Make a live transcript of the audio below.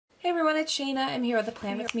everyone, it's Shayna. I'm here with the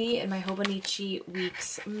Plan With Me in my Hobonichi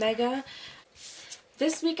Weeks Mega.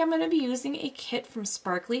 This week I'm going to be using a kit from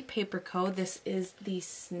Sparkly Paper Co. This is the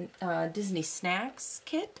Disney Snacks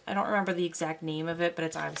kit. I don't remember the exact name of it, but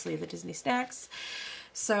it's obviously the Disney Snacks.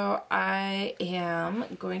 So I am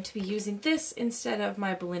going to be using this instead of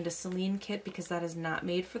my Belinda Celine kit because that is not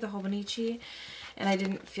made for the Hobonichi. And I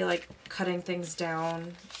didn't feel like cutting things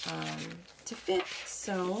down to fit,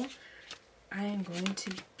 so I am going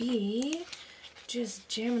to be just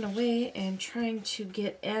jamming away and trying to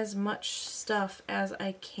get as much stuff as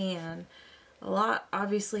I can. A lot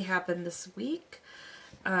obviously happened this week.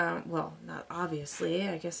 Well, not obviously.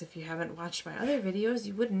 I guess if you haven't watched my other videos,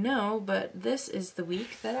 you wouldn't know, but this is the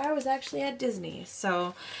week that I was actually at Disney.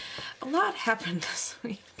 So a lot happened this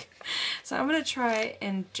week. So I'm going to try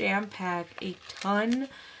and jam-pack a ton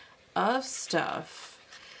of stuff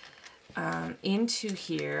into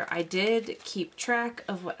here. I did keep track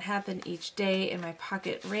of what happened each day in my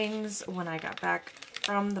pocket rings when I got back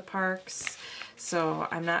from the parks, so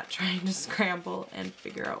I'm not trying to scramble and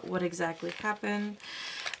figure out what exactly happened,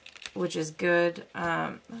 which is good.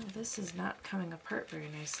 Oh, this is not coming apart very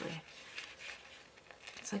nicely.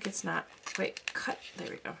 It's like it's not quite cut. There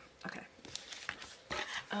we go. Okay.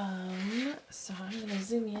 So I'm going to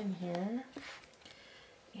zoom in here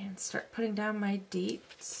and start putting down my date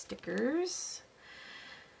stickers.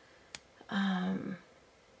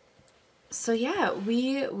 So yeah,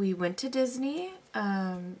 we went to Disney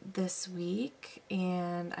this week,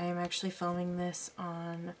 and I am actually filming this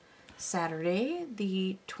on Saturday,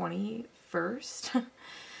 the 21st.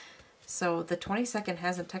 So the 22nd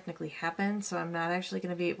hasn't technically happened, so I'm not actually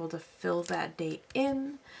going to be able to fill that date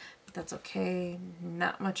in. But that's okay.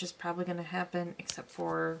 Not much is probably going to happen except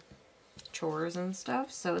for chores and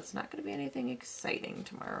stuff, so it's not going to be anything exciting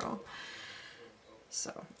tomorrow.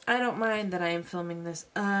 So I don't mind that I am filming this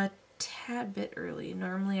a tad bit early.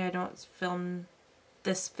 Normally I don't film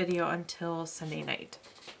this video until Sunday night.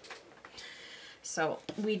 So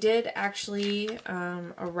we did actually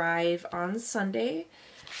arrive on Sunday.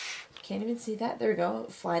 Can't even see that. There we go.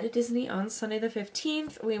 Fly to Disney on Sunday the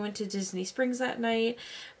 15th. We went to Disney Springs that night.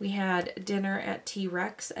 We had dinner at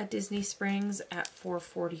T-Rex at Disney Springs at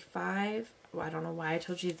 4:45. Well, I don't know why I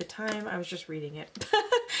told you the time. I was just reading it.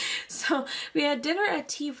 So we had dinner at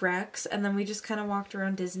T-Rex, and then we just kind of walked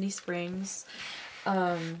around Disney Springs.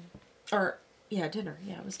 Yeah, dinner.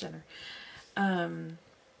 Yeah, it was dinner.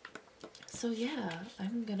 So yeah,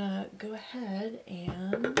 I'm gonna go ahead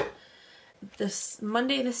and this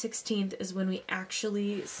Monday the 16th is when we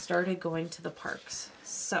actually started going to the parks.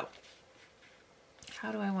 So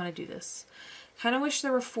how do I want to do this? Kind of wish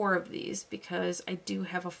there were 4 of these because I do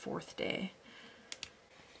have a 4th day.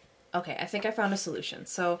 Okay, I think I found a solution.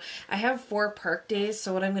 So I have 4 park days,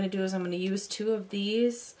 so what I'm going to do is I'm going to use 2 of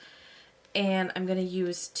these and I'm going to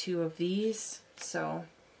use 2 of these. So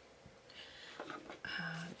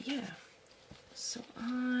yeah, so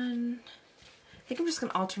I think I'm just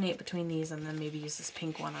going to alternate between these and then maybe use this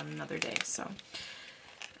pink one on another day. So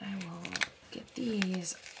I will get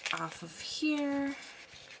these off of here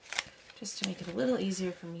just to make it a little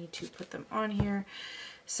easier for me to put them on here.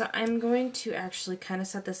 So I'm going to actually kind of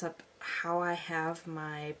set this up how I have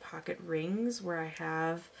my pocket rings, where I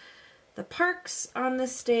have the parks on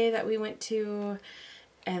this day that we went to,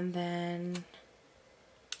 and then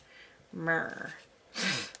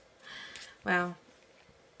well,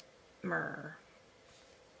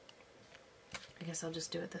 I guess I'll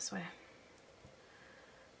just do it this way.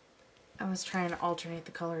 I was trying to alternate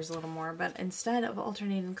the colors a little more, but instead of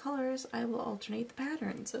alternating colors, I will alternate the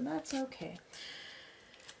patterns, and that's okay.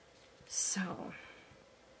 So,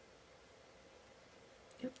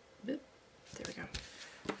 there we go.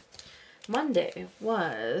 Monday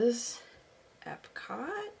was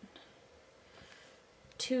Epcot.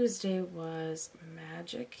 Tuesday was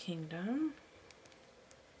Magic Kingdom.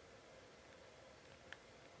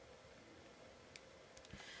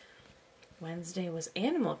 Wednesday was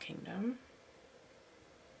Animal Kingdom.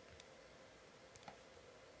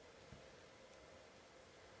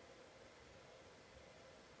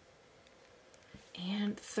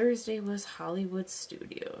 And Thursday was Hollywood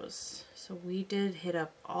Studios. So we did hit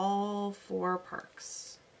up all 4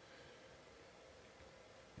 parks.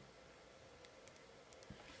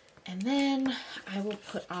 And then I will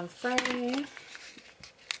put on Friday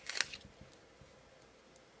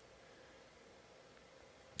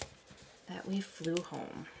that we flew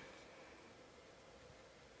home.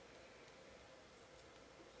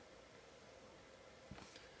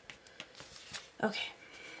 Okay,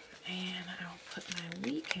 and I'll put my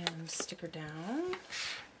weekend sticker down.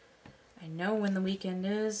 I know when the weekend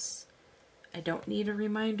is. I don't need a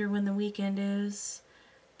reminder when the weekend is,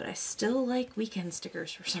 but I still like weekend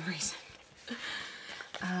stickers for some reason.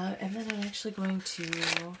 And then I'm actually going to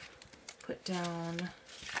put down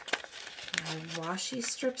my washi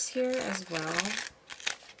strips here as well.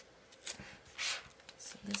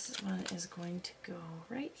 So this one is going to go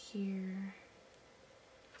right here.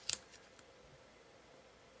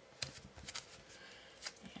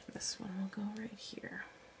 And this one will go right here.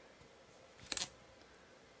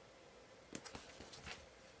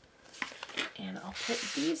 And I'll put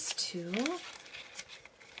these two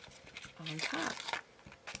on top.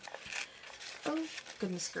 Oh,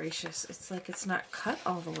 goodness gracious. It's like it's not cut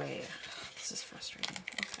all the way. This is frustrating.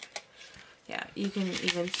 Okay. Yeah, you can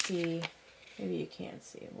even see, maybe you can't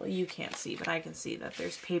see. Well, you can't see, but I can see that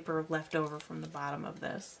there's paper left over from the bottom of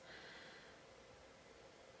this.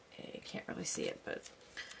 You can't really see it, but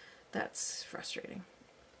that's frustrating.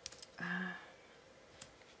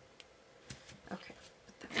 Okay,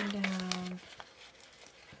 put that one down.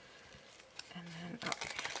 And then, oh,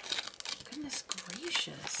 goodness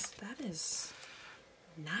gracious, that is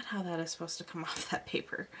not how that is supposed to come off that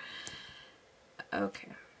paper. Okay,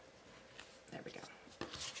 there we go.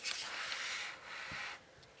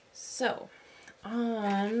 So,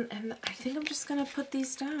 and I think I'm just gonna put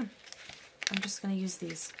these down. I'm just gonna use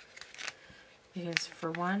these. Because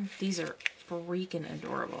for one, these are freaking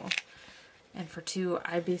adorable. And for two,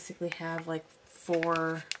 I basically have like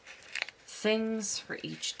 4 things for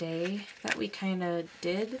each day that we kind of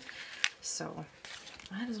did. So,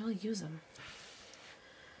 might as well use them.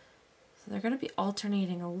 So they're going to be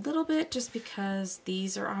alternating a little bit just because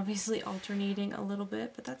these are obviously alternating a little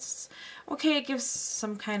bit, but that's okay. It gives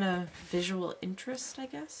some kind of visual interest, I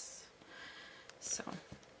guess. So,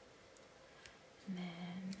 and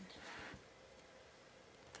then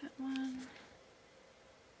that one,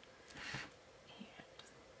 and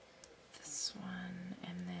this one,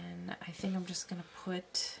 and then I think I'm just going to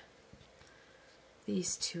put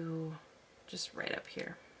these two just right up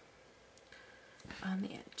here on the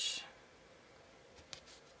edge.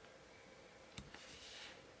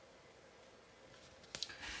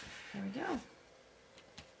 There we go.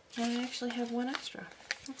 And I actually have one extra.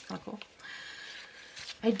 That's kind of cool.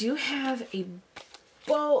 I do have a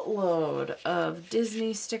boatload of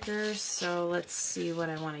Disney stickers, so let's see what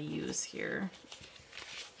I want to use here.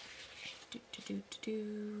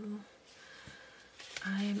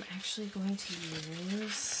 I'm actually going to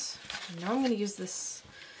use, I know I'm going to use this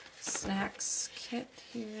snacks kit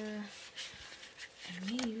here. I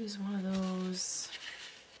may use one of those,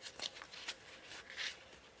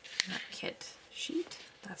 not kit, sheet?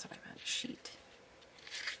 That's what I meant, sheet.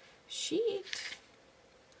 Sheet.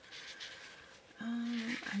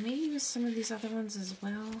 I may use some of these other ones as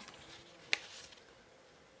well.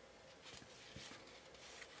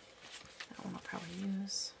 That one I'll probably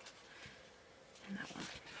use. And that one.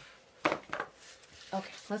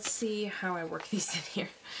 Okay, let's see how I work these in here.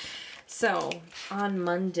 So, on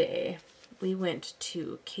Monday, we went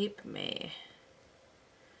to Cape May.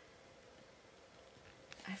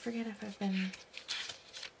 I forget if I've been...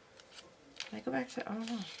 Can I go back to... I don't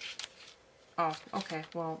know. Oh, okay,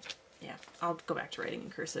 well... Yeah, I'll go back to writing in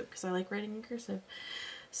cursive because I like writing in cursive.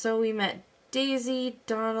 So we met Daisy,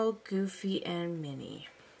 Donald, Goofy, and Minnie.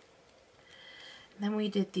 And then we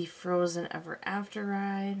did the Frozen Ever After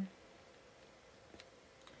ride,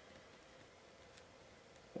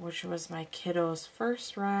 which was my kiddo's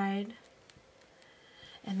first ride.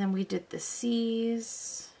 And then we did the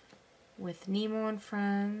Seas with Nemo and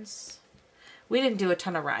Friends. We didn't do a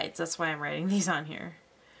ton of rides, that's why I'm writing these on here.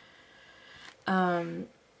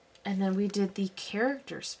 And then we did the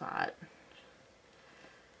character spot.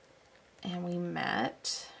 And we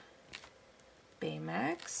met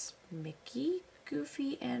Baymax, Mickey,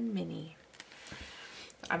 Goofy, and Minnie.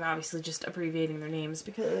 I'm obviously just abbreviating their names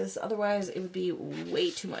because otherwise it would be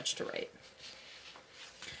way too much to write.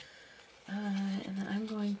 And then I'm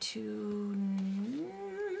going to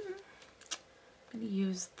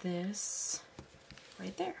use this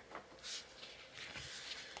right there.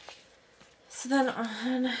 So then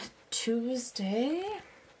on Tuesday,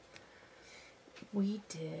 we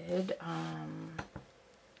did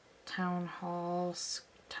Town Hall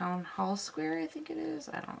Square, I think it is.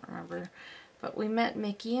 I don't remember. But we met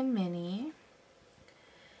Mickey and Minnie.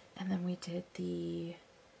 And then we did the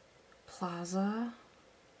Plaza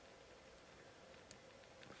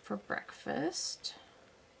for breakfast.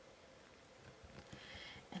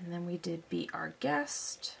 And then we did Be Our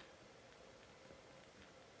Guest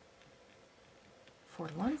for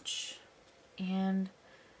lunch, and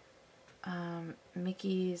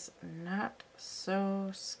Mickey's Not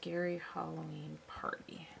So Scary Halloween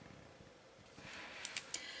Party.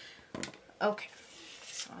 Okay,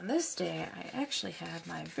 so on this day, I actually had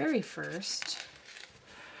my very first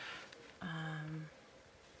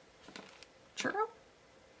churro.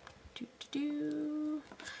 I'm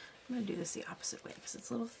going to do this the opposite way because it's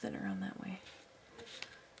a little thinner on that way.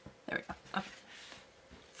 There we go. Okay.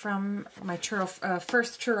 From my churro,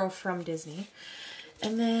 first churro from Disney.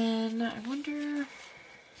 And then I wonder,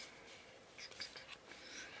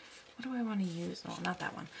 what do I want to use? Well, not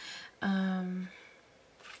that one.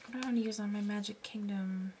 What do I want to use on my Magic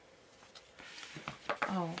Kingdom?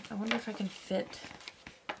 Oh, I wonder if I can fit,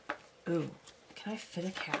 ooh, can I fit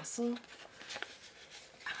a castle? I'm going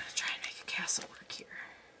to try and make a castle work here.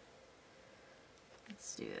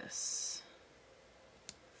 Let's do this.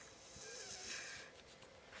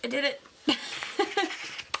 I did it!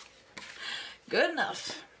 Good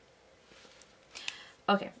enough.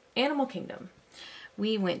 Okay, Animal Kingdom.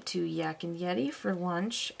 We went to Yak and Yeti for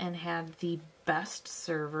lunch and had the best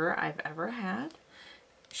server I've ever had.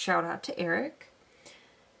 Shout out to Eric.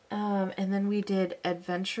 And then we did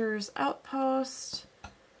Adventures Outpost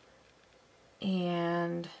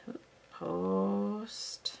and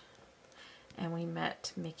Post. And we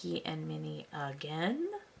met Mickey and Minnie again.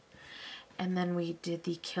 And then we did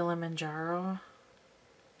the Kilimanjaro.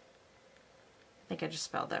 I think I just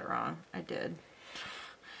spelled that wrong. I did.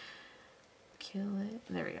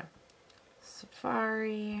 There we go.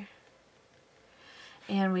 Safari.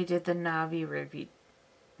 And we did the Navi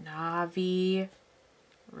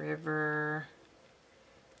River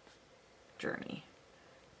Journey.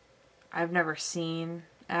 I've never seen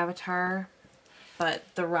Avatar, but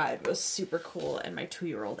the ride was super cool and my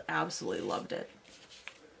 2-year-old absolutely loved it.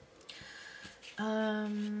 I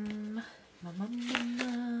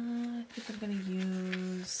think I'm gonna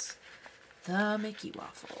use the Mickey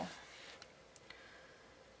waffle.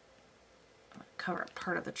 I'm gonna cover up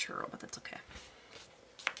part of the churro, but that's okay.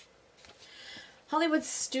 Hollywood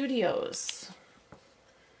Studios.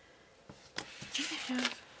 Do I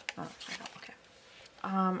have? Oh, I don't. Okay.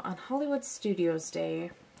 On Hollywood Studios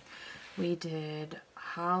Day, we did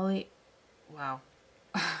Wow.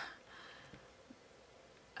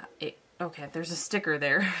 Okay, there's a sticker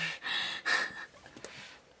there.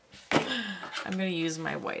 I'm gonna use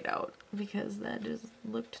my whiteout because that just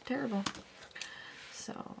looked terrible.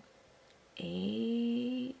 So,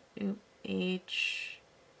 H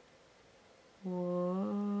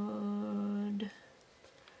wood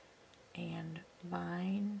and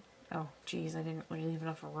vine. Oh, geez, I didn't really leave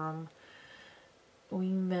enough room. We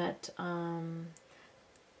met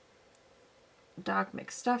Doc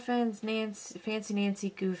McStuffins, Nancy, Fancy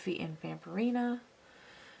Nancy, Goofy, and Vampirina.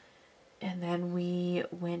 And then we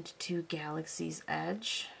went to Galaxy's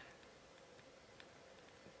Edge,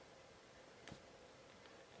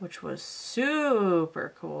 which was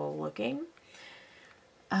super cool looking.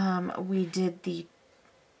 We did the,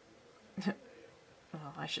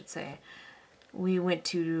 well, I should say, we went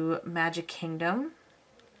to Magic Kingdom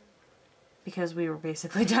because we were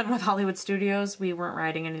basically done with Hollywood Studios. We weren't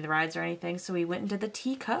riding any of the rides or anything, so we went and did the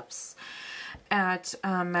teacups at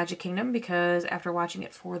Magic Kingdom because after watching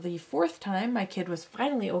it for the 4th time, my kid was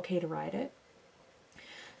finally okay to ride it.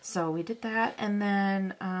 So we did that, and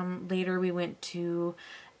then later we went to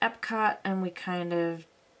Epcot and we kind of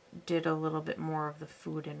did a little bit more of the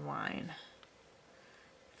food and wine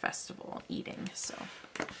festival eating. So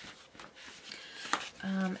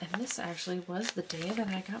and this actually was the day that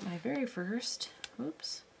I got my very first,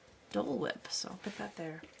 Dole Whip, so I'll put that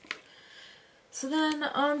there. So then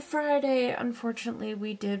on Friday, unfortunately,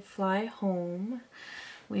 we did fly home.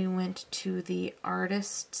 We went to the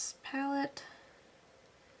Artist's Palette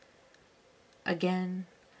again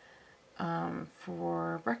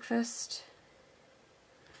for breakfast.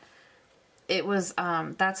 It was,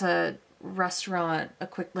 that's a restaurant, a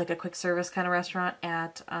quick service kind of restaurant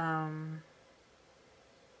at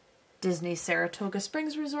Disney Saratoga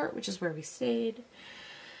Springs Resort, which is where we stayed.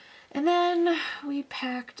 And then we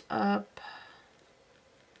packed up.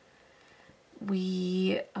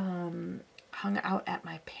 We hung out at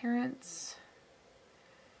my parents'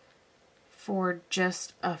 for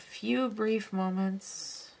just a few brief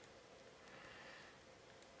moments,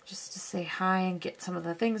 just to say hi and get some of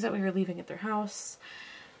the things that we were leaving at their house.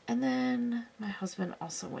 And then my husband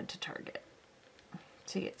also went to Target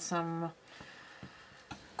to get some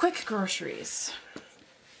quick groceries.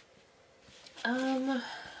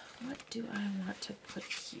 What do I want to put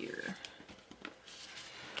here?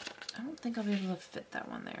 I don't think I'll be able to fit that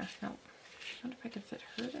one there. Nope. I wonder if I could fit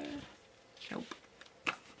her there. Nope.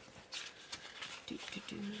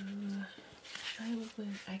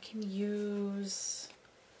 I can use...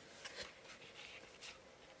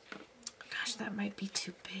 Gosh, that might be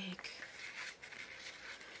too big.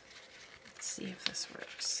 see if this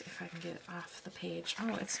works, if I can get it off the page.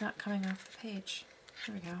 Oh, it's not coming off the page.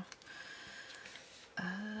 There we go.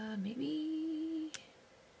 Maybe,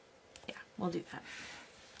 yeah, we'll do that.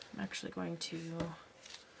 I'm actually going to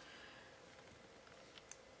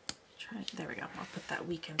try, there we go. I'll put that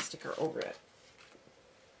weekend sticker over it.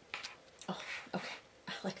 Oh, okay,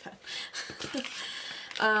 I like that.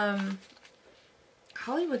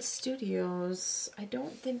 Hollywood Studios, I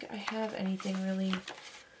don't think I have anything really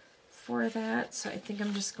for that, so I think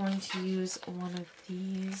I'm just going to use one of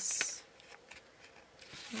these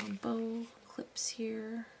little bow clips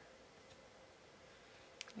here,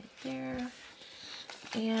 right there,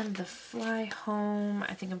 and the Fly Home,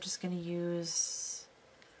 I think I'm just going to use,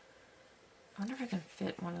 I wonder if I can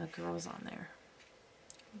fit one of the girls on there.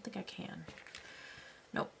 I don't think I can.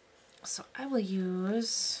 Nope. So I will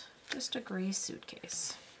use just a gray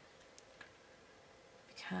suitcase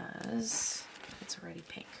because it's already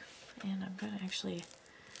pink. And I'm going to actually,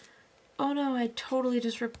 oh no, I totally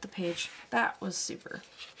just ripped the page. That was super.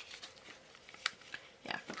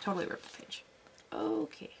 Yeah, totally ripped the page.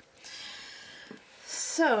 Okay.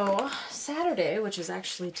 So, Saturday, which is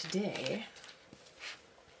actually today,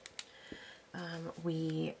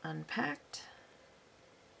 we unpacked.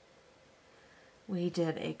 We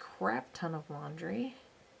did a crap ton of laundry.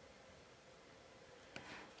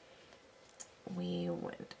 We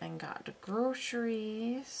went and got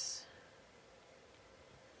groceries.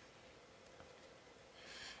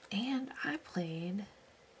 And I played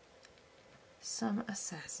some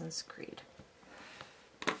Assassin's Creed.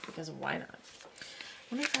 Because why not?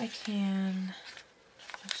 I wonder if I can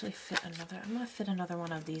actually fit another, I'm going to fit another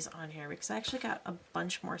one of these on here because I actually got a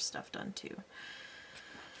bunch more stuff done too.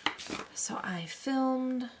 So I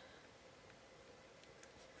filmed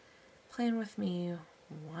Playing With Me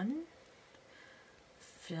 1,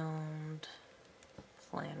 filmed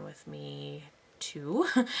Plan With Me 2,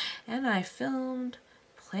 and I filmed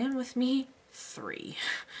Plan With Me 3.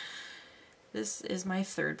 This is my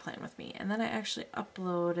third Plan With Me. And then I actually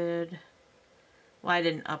uploaded, well, I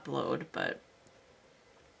didn't upload, but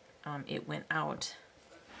it went out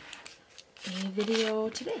a video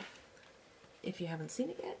today. If you haven't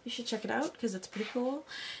seen it yet, you should check it out because it's pretty cool.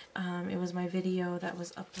 It was my video that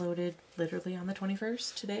was uploaded literally on the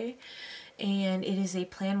 21st today. And it is a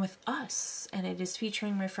plan with us. And it is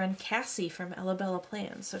featuring my friend Cassie from Ella Bella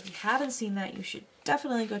Plans. So if you haven't seen that, you should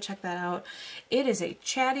definitely go check that out. It is a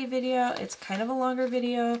chatty video. It's kind of a longer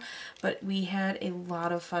video, but we had a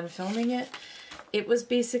lot of fun filming it. It's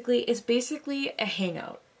basically a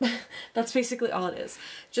hangout. That's basically all it is.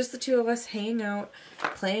 Just the two of us hanging out,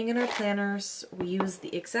 playing in our planners. We use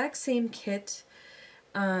the exact same kit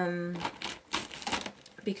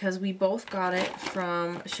because we both got it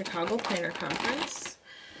from Chicago Planner Conference.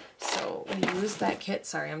 So we used that kit.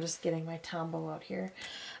 Sorry, I'm just getting my Tombow out here.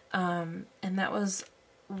 And that was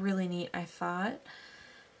really neat, I thought.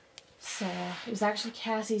 So it was actually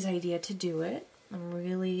Cassie's idea to do it. I'm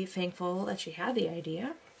really thankful that she had the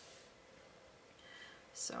idea.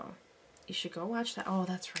 So, you should go watch that. Oh,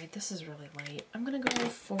 that's right. This is really light. I'm going to go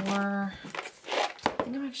for, I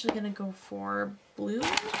think I'm actually going to go for blue.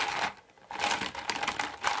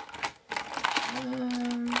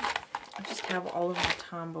 I just have all of my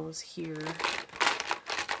Tombows here.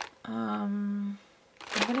 I'm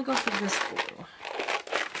going to go for this blue.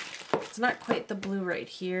 It's not quite the blue right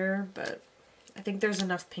here, but I think there's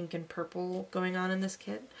enough pink and purple going on in this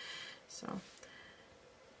kit. So,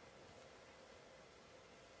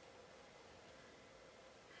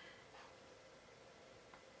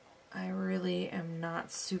 I really am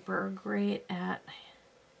not super great at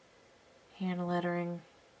hand lettering.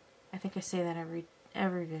 I think I say that every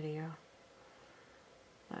video,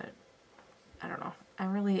 but I don't know.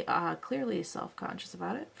 I'm really clearly self-conscious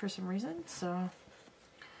about it for some reason. So,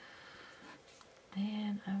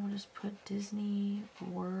 and I will just put Disney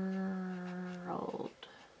World.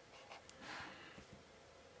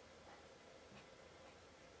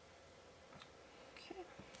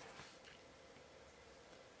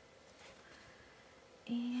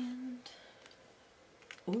 And,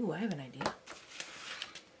 ooh, I have an idea.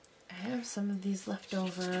 I have some of these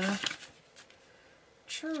leftover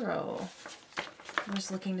churro. I'm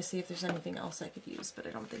just looking to see if there's anything else I could use, but I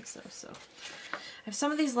don't think so. So I have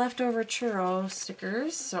some of these leftover churro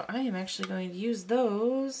stickers, so I am actually going to use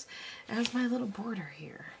those as my little border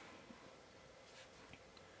here.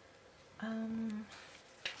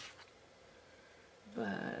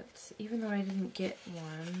 But even though I didn't get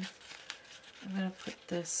one, I'm going to put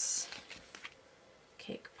this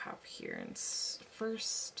cake pop here and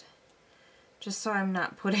first, just so I'm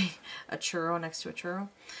not putting a churro next to a churro.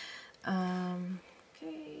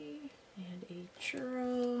 Okay, and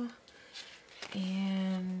churro,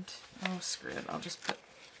 and oh screw it, I'll just put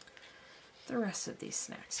the rest of these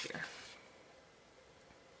snacks here.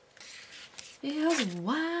 Because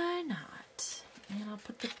why not? And I'll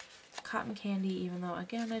put the cotton candy, even though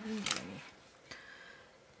again I didn't get any.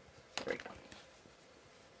 There we go.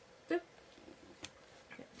 Boop.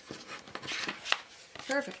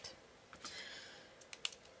 Perfect.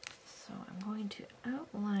 So I'm going to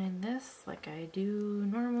outline this like I do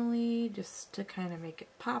normally, just to kind of make it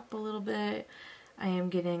pop a little bit. I am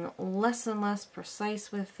getting less and less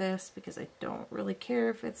precise with this because I don't really care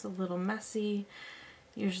if it's a little messy.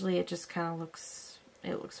 Usually it just kind of looks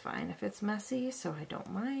fine if it's messy, so I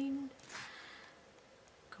don't mind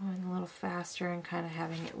going a little faster and kind of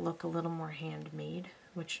having it look a little more handmade,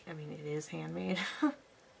 which, I mean, it is handmade.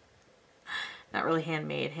 Not really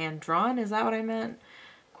handmade, hand-drawn, is that what I meant?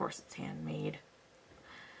 Of course it's handmade.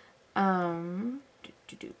 And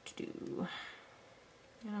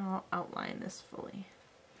I'll outline this fully.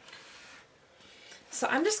 So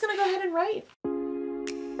I'm just gonna go ahead and write.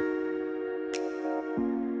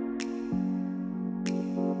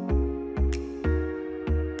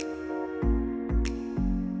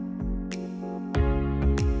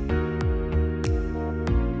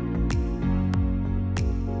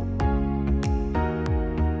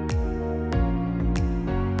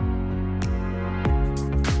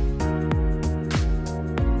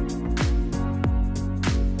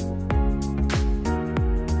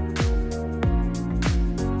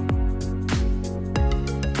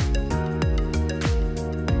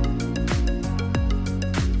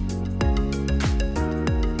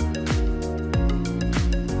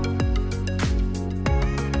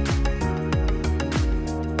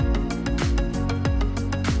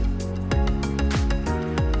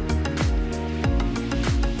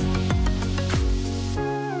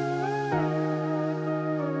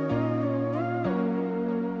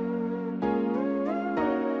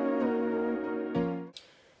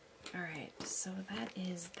 So that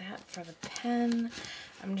is that for the pen.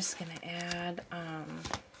 I'm just going to add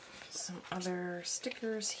some other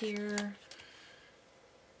stickers here.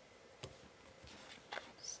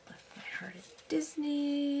 Just left my heart at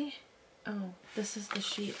Disney. Oh, this is the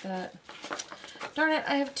sheet that... Darn it,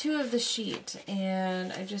 I have two of the sheet,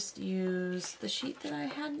 and I just used the sheet that I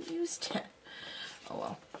hadn't used yet. Oh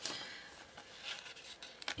well.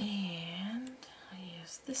 And I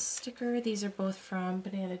use this sticker. These are both from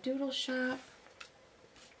Banana Doodle Shop.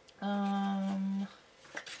 I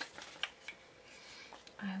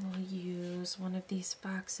will use one of these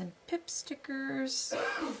Fox and Pip stickers.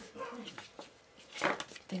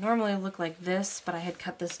 They normally look like this, but I had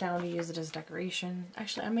cut this down to use it as decoration.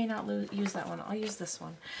 Actually, I may not use that one. I'll use this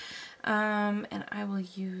one. And I will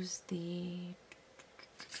use this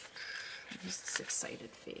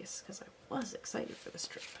excited face, because I was excited for this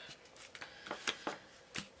trip.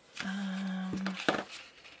 I'll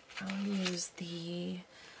use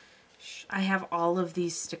I have all of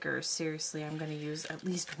these stickers. Seriously, I'm going to use at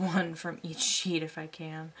least one from each sheet if I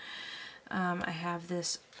can. I have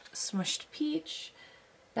this Smushed Peach,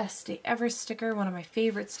 Best Day Ever sticker, one of my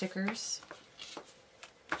favorite stickers.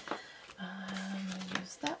 I'm going to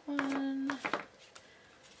use that one.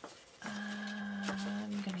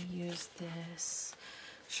 I'm going to use this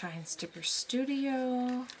Shine Sticker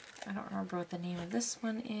Studio. I don't remember what the name of this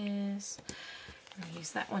one is. I'm going to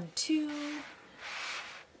use that one too.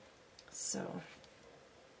 So,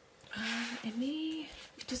 and me,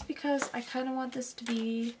 just because I kind of want this to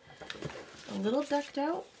be a little decked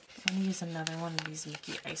out, I'm going to use another one of these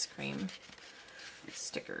Mickey ice cream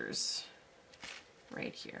stickers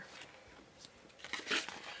right here.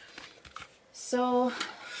 So,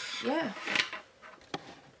 yeah.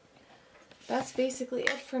 That's basically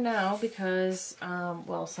it for now because,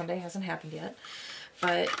 well, Sunday hasn't happened yet,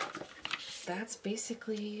 but that's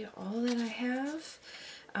basically all that I have.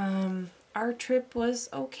 Our trip was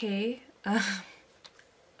okay. I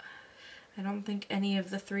don't think any of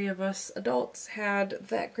the three of us adults had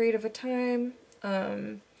that great of a time,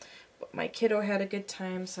 but my kiddo had a good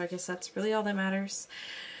time, so I guess that's really all that matters.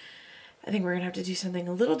 I think we're gonna have to do something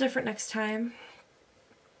a little different next time,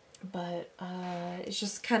 but it's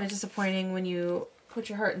just kind of disappointing when you put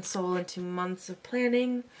your heart and soul into months of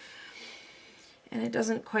planning and it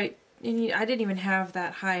doesn't quite... And I didn't even have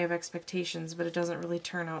that high of expectations, but it doesn't really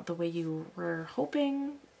turn out the way you were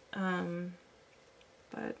hoping.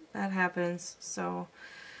 But that happens. So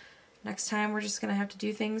next time we're just going to have to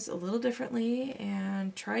do things a little differently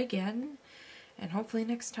and try again. And hopefully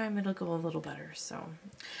next time it'll go a little better. So,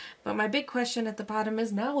 but my big question at the bottom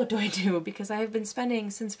is now what do I do? Because I have been spending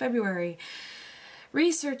since February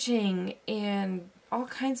researching and all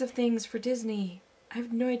kinds of things for Disney. I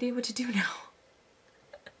have no idea what to do now.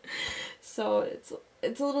 So it's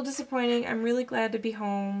a little disappointing. I'm really glad to be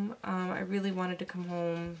home. I really wanted to come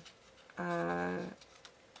home.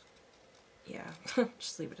 Yeah,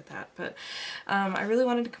 just leave it at that. But I really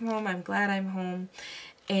wanted to come home. I'm glad I'm home.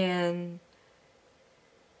 And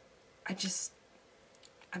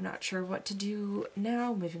I'm not sure what to do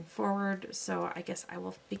now moving forward. So I guess I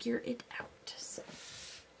will figure it out. So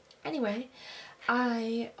anyway,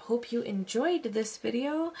 I hope you enjoyed this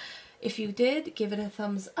video. If you did, give it a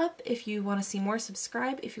thumbs up. If you want to see more,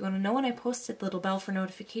 subscribe. If you want to know when I post, hit the little bell for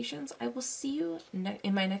notifications. I will see you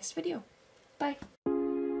in my next video. Bye.